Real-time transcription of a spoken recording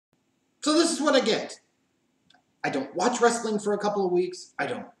So this is what I get. I don't watch wrestling for a couple of weeks. I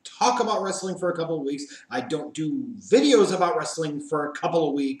don't talk about wrestling for a couple of weeks. I don't do videos about wrestling for a couple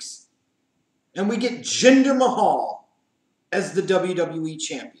of weeks. And we get Jinder Mahal as the WWE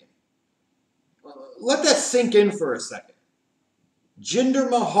champion. Let that sink in for a second. Jinder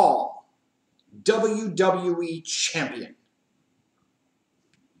Mahal, WWE champion.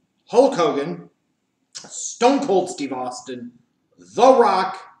 Hulk Hogan, Stone Cold Steve Austin, The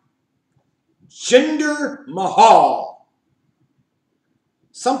Rock, Jinder Mahal.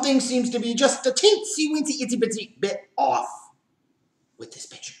 Something seems to be just a teensy-weensy, itsy-bitsy bit off with this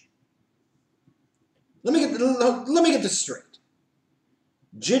picture. Let me get this straight.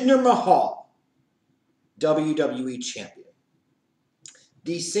 Jinder Mahal, WWE champion.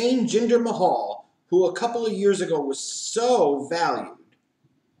 The same Jinder Mahal who a couple of years ago was so valued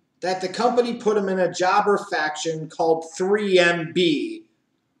that the company put him in a jobber faction called 3MB,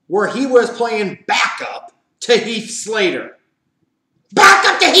 where he was playing backup to Heath Slater.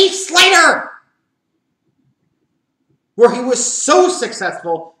 Backup to Heath Slater! Where he was so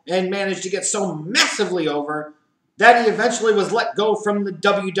successful and managed to get so massively over that he eventually was let go from the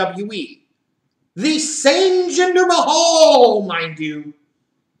WWE. The same Jinder Mahal, mind you,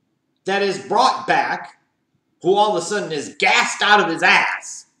 that is brought back, who all of a sudden is gassed out of his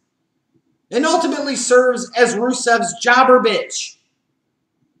ass, and ultimately serves as Rusev's jobber bitch.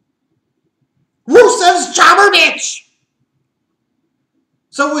 Rusev's jobber bitch!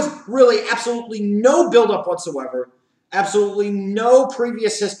 So with really absolutely no build-up whatsoever, absolutely no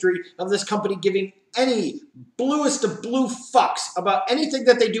previous history of this company giving any bluest of blue fucks about anything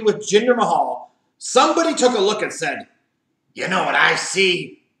that they do with Jinder Mahal, somebody took a look and said, you know what I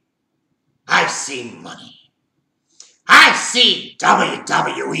see? I see money. I see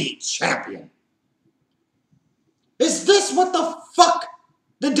WWE champion. Is this what the fuck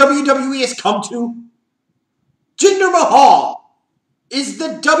the WWE has come to? Jinder Mahal is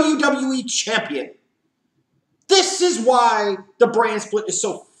the WWE champion. This is why the brand split is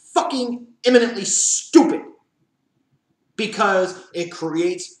so fucking eminently stupid. Because it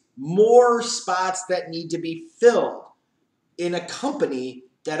creates more spots that need to be filled in a company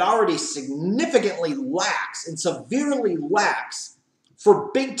that already significantly lacks and severely lacks for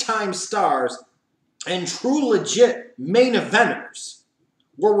big-time stars and true legit main eventers.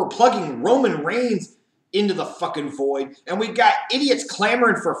 Where we're plugging Roman Reigns into the fucking void, and we got idiots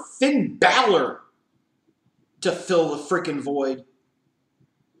clamoring for Finn Balor to fill the freaking void.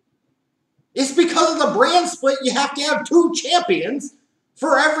 It's because of the brand split, you have to have two champions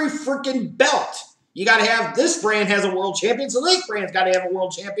for every freaking belt. You got to have, this brand has a world champion, so this brand's got to have a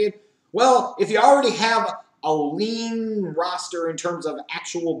world champion. Well, if you already have a lean roster in terms of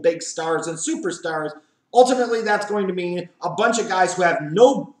actual big stars and superstars, ultimately that's going to mean a bunch of guys who have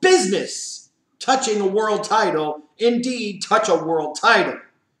no business touching a world title, indeed touch a world title.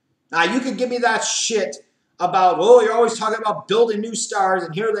 Now, you can give me that shit about, oh, you're always talking about building new stars,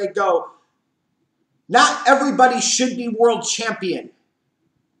 and here they go. Not everybody should be world champion.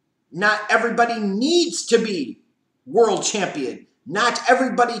 Not everybody needs to be world champion. Not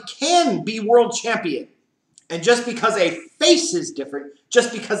everybody can be world champion. And just because a face is different,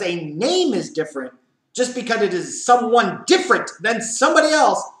 just because a name is different, just because it is someone different than somebody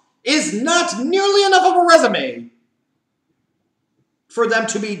else, is not nearly enough of a resume for them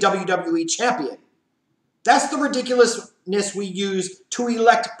to be WWE champion. That's the ridiculousness we use to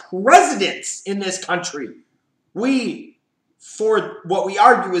elect presidents in this country. We, for what we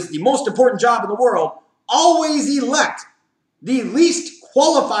argue is the most important job in the world, always elect the least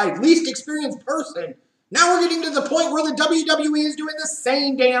qualified, least experienced person. Now we're getting to the point where the WWE is doing the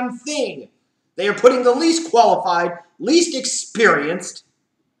same damn thing. They are putting the least qualified, least experienced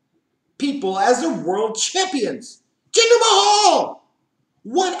people as the world champions. Jinder Mahal!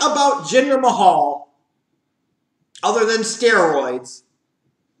 What about Jinder Mahal, other than steroids,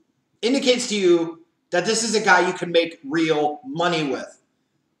 indicates to you that this is a guy you can make real money with?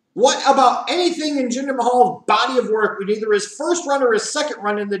 What about anything in Jinder Mahal's body of work, with either his first run or his second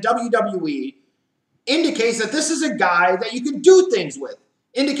run in the WWE, indicates that this is a guy that you can do things with?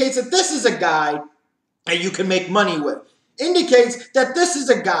 Indicates that this is a guy that you can make money with? Indicates that this is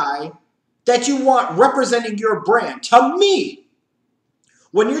a guy that you want representing your brand. To me,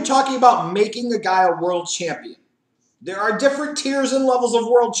 when you're talking about making a guy a world champion, there are different tiers and levels of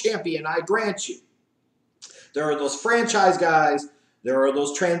world champion, I grant you. There are those franchise guys, there are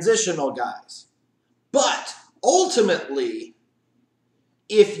those transitional guys. But ultimately,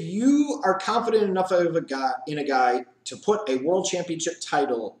 if you are confident enough of in a guy to put a world championship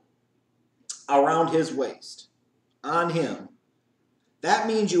title around his waist, on him, That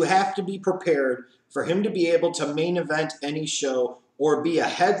means you have to be prepared for him to be able to main event any show or be a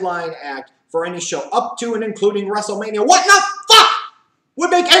headline act for any show up to and including WrestleMania. What the fuck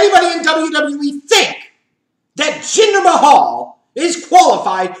would make anybody in WWE think that Jinder Mahal is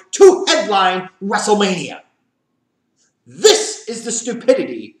qualified to headline WrestleMania? This is the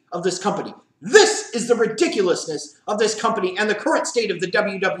stupidity of this company. This is the ridiculousness of this company and the current state of the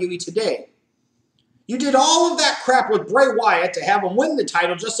WWE today. You did all of that crap with Bray Wyatt to have him win the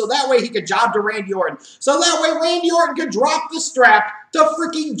title just so that way he could job to Randy Orton. So that way Randy Orton could drop the strap to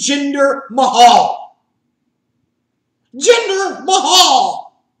freaking Jinder Mahal. Jinder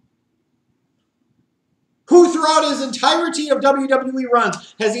Mahal! Who throughout his entirety of WWE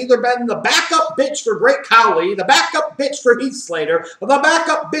runs has either been the backup bitch for Great Khali, the backup bitch for Heath Slater, or the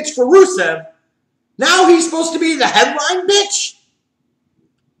backup bitch for Rusev. Now he's supposed to be the headline bitch?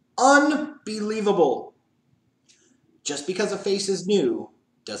 Unbelievable. Just because a face is new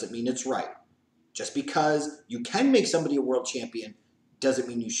doesn't mean it's right. Just because you can make somebody a world champion doesn't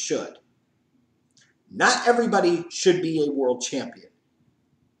mean you should. Not everybody should be a world champion.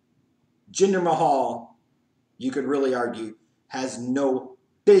 Jinder Mahal, you could really argue, has no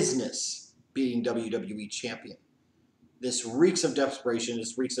business being WWE champion. This reeks of desperation.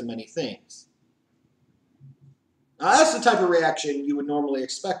 This reeks of many things. Now, that's the type of reaction you would normally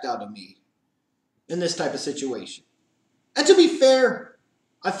expect out of me in this type of situation. And to be fair,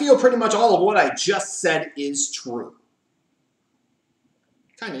 I feel pretty much all of what I just said is true.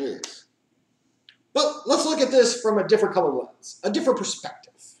 Kind of is. But let's look at this from a different color lens, a different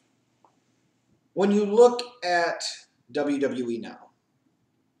perspective. When you look at WWE now,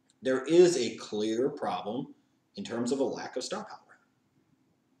 there is a clear problem in terms of a lack of star power.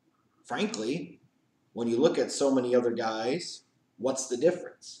 Frankly, when you look at so many other guys, what's the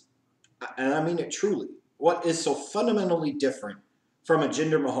difference? And I mean it truly. What is so fundamentally different from a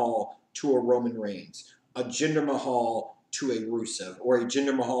Jinder Mahal to a Roman Reigns, a Jinder Mahal to a Rusev, or a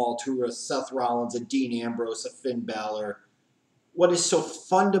Jinder Mahal to a Seth Rollins, a Dean Ambrose, a Finn Balor? What is so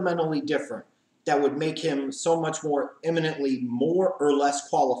fundamentally different that would make him so much more eminently more or less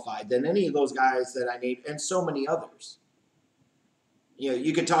qualified than any of those guys that I named and so many others? You know,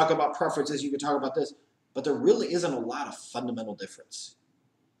 you could talk about preferences, you could talk about this, but there really isn't a lot of fundamental difference.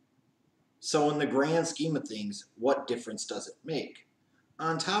 So in the grand scheme of things, what difference does it make?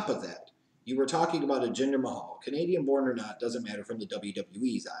 On top of that, you were talking about a Jinder Mahal. Canadian born or not, doesn't matter from the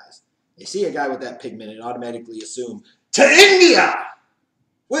WWE's eyes. They see a guy with that pigment and automatically assume, to India!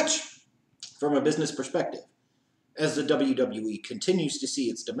 Which, from a business perspective, as the WWE continues to see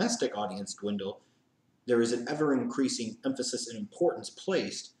its domestic audience dwindle, there is an ever-increasing emphasis and importance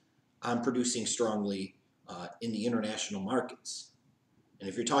placed on producing strongly in the international markets. And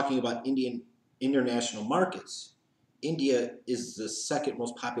if you're talking about Indian international markets, India is the second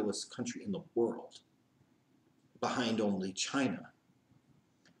most populous country in the world, behind only China.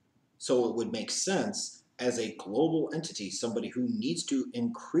 So it would make sense as a global entity, somebody who needs to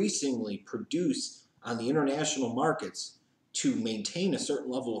increasingly produce on the international markets to maintain a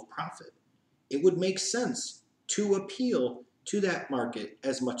certain level of profit. It would make sense to appeal to that market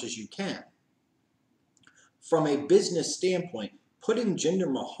as much as you can. From a business standpoint, putting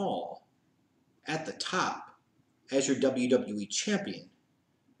Jinder Mahal at the top as your WWE champion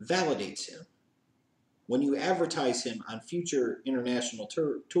validates him. When you advertise him on future international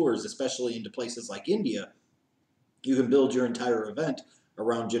tours, especially into places like India, you can build your entire event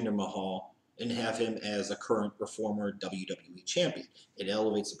around Jinder Mahal and have him as a current or former WWE champion. It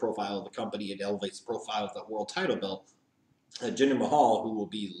elevates the profile of the company. It elevates the profile of the world title belt. Jinder Mahal, who will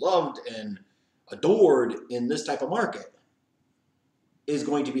be loved and adored in this type of market, is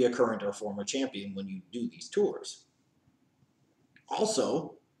going to be a current or former champion when you do these tours.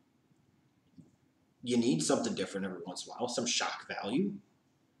 Also, you need something different every once in a while, some shock value.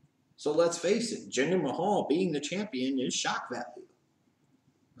 So let's face it, Jinder Mahal being the champion is shock value.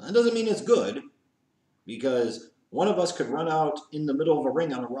 That doesn't mean it's good, because one of us could run out in the middle of a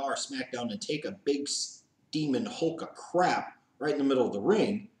ring on a Raw or SmackDown and take a big steaming hulk of crap right in the middle of the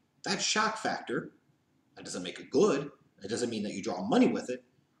ring. That's shock factor. That doesn't make it good. It doesn't mean that you draw money with it,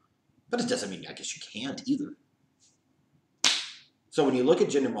 but it doesn't mean, I guess, you can't either. So when you look at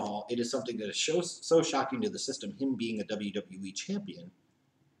Jinder Mahal, it is something that is so shocking to the system, him being a WWE champion,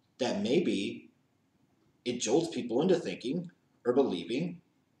 that maybe it jolts people into thinking or believing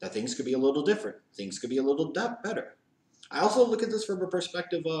that things could be a little different. Things could be a little better. I also look at this from a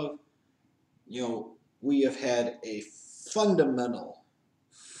perspective of, we have had a fundamental,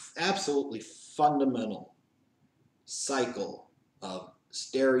 absolutely fundamental cycle of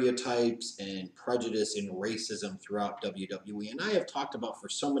stereotypes and prejudice and racism throughout WWE. And I have talked about for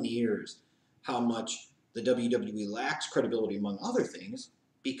so many years how much the WWE lacks credibility, among other things,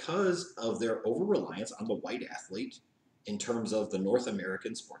 because of their over-reliance on the white athlete in terms of the North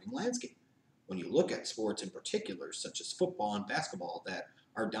American sporting landscape. When you look at sports in particular, such as football and basketball, that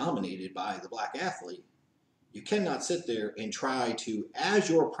are dominated by the black athlete, you cannot sit there and try to, as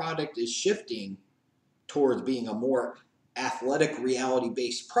your product is shifting towards being a more athletic,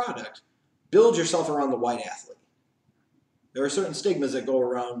 reality-based product, build yourself around the white athlete. There are certain stigmas that go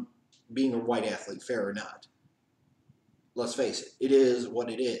around being a white athlete, fair or not. Let's face it, it is what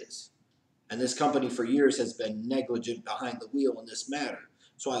it is. And this company for years has been negligent behind the wheel in this matter.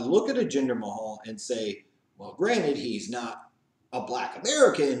 So I look at a Jinder Mahal and say, well, granted, he's not a black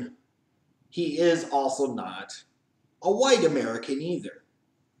American, he is also not a white American either.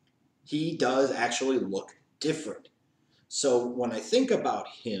 He does actually look different. So when I think about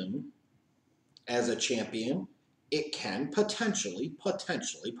him as a champion, it can potentially,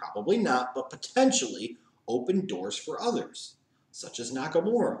 probably not, but potentially open doors for others, such as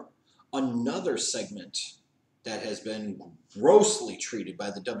Nakamura. Another segment that has been grossly treated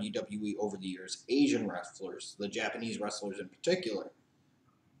by the WWE over the years, Asian wrestlers, the Japanese wrestlers in particular.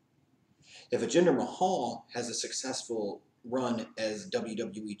 If a Jinder Mahal has a successful run as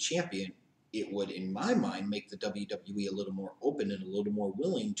WWE champion, it would, in my mind, make the WWE a little more open and a little more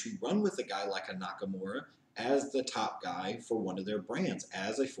willing to run with a guy like a Nakamura as the top guy for one of their brands,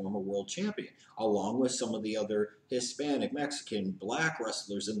 as a former world champion, along with some of the other Hispanic, Mexican, black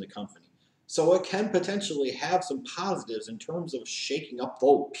wrestlers in the company. So it can potentially have some positives in terms of shaking up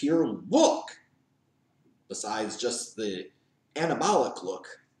the pure look, besides just the anabolic look.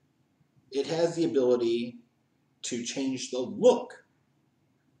 It has the ability to change the look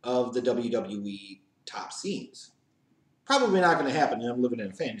of the WWE top scenes. Probably not going to happen, and I'm living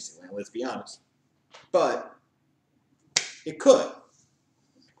in a fantasy land, let's be honest. But it could.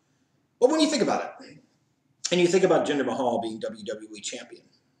 But when you think about it, and you think about Jinder Mahal being WWE champion,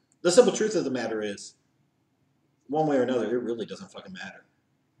 the simple truth of the matter is, one way or another, it really doesn't fucking matter.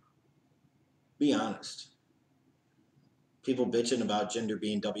 Be honest. People bitching about Jinder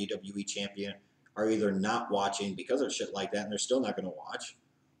being WWE champion are either not watching because of shit like that and they're still not going to watch,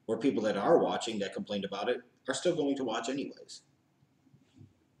 or people that are watching that complained about it are still going to watch anyways.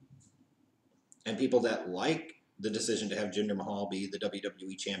 And people that like the decision to have Jinder Mahal be the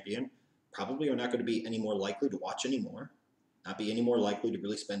WWE champion probably are not going to be any more likely to watch anymore, not be any more likely to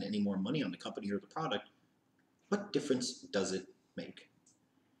really spend any more money on the company or the product. What difference does it make?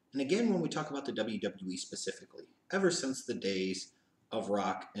 And again, when we talk about the WWE specifically, ever since the days of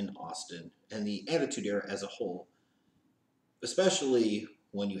Rock and Austin and the Attitude Era as a whole, especially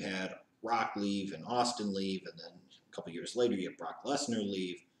when you had Rock leave and Austin leave, and then a couple years later you have Brock Lesnar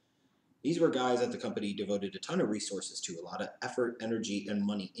leave, these were guys that the company devoted a ton of resources to, a lot of effort, energy, and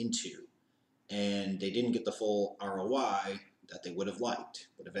money into, and they didn't get the full ROI that they would have liked,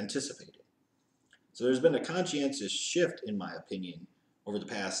 would have anticipated. So there's been a conscientious shift, in my opinion, over the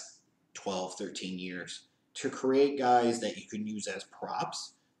past 12, 13 years to create guys that you can use as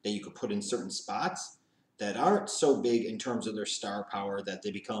props, that you could put in certain spots that aren't so big in terms of their star power that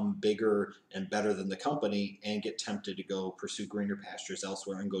they become bigger and better than the company and get tempted to go pursue greener pastures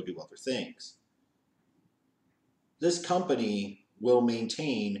elsewhere and go do other things. This company will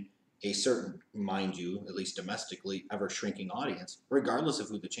maintain a certain, mind you, at least domestically, ever-shrinking audience, regardless of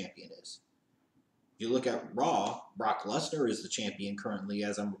who the champion is. You look at Raw, Brock Lesnar is the champion currently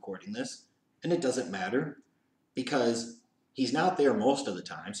as I'm recording this, and it doesn't matter because he's not there most of the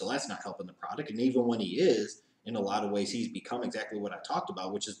time, so that's not helping the product. And even when he is, in a lot of ways, he's become exactly what I talked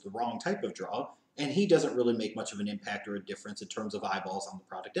about, which is the wrong type of draw, and he doesn't really make much of an impact or a difference in terms of eyeballs on the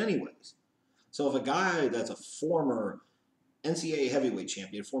product anyways. So if a guy that's a former NCAA heavyweight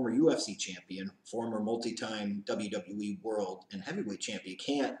champion, former UFC champion, former multi-time WWE world and heavyweight champion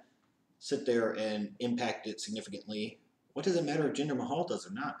can't sit there and impact it significantly, what does it matter if Jinder Mahal does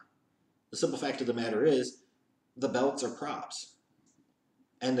or not? The simple fact of the matter is, the belts are props.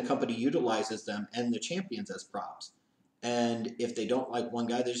 And the company utilizes them and the champions as props. And if they don't like one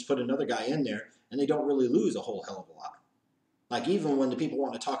guy, they just put another guy in there, and they don't really lose a whole hell of a lot. Like, even when the people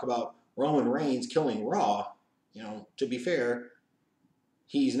want to talk about Roman Reigns killing Raw, you know, to be fair,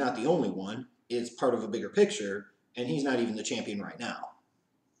 he's not the only one. It's part of a bigger picture, and he's not even the champion right now.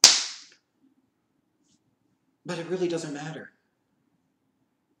 But it really doesn't matter.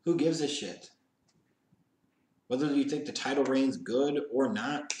 Who gives a shit? Whether you think the title reign's good or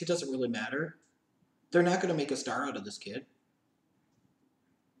not, it doesn't really matter. They're not going to make a star out of this kid.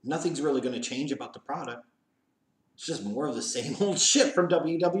 Nothing's really going to change about the product. It's just more of the same old shit from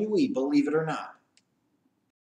WWE, believe it or not.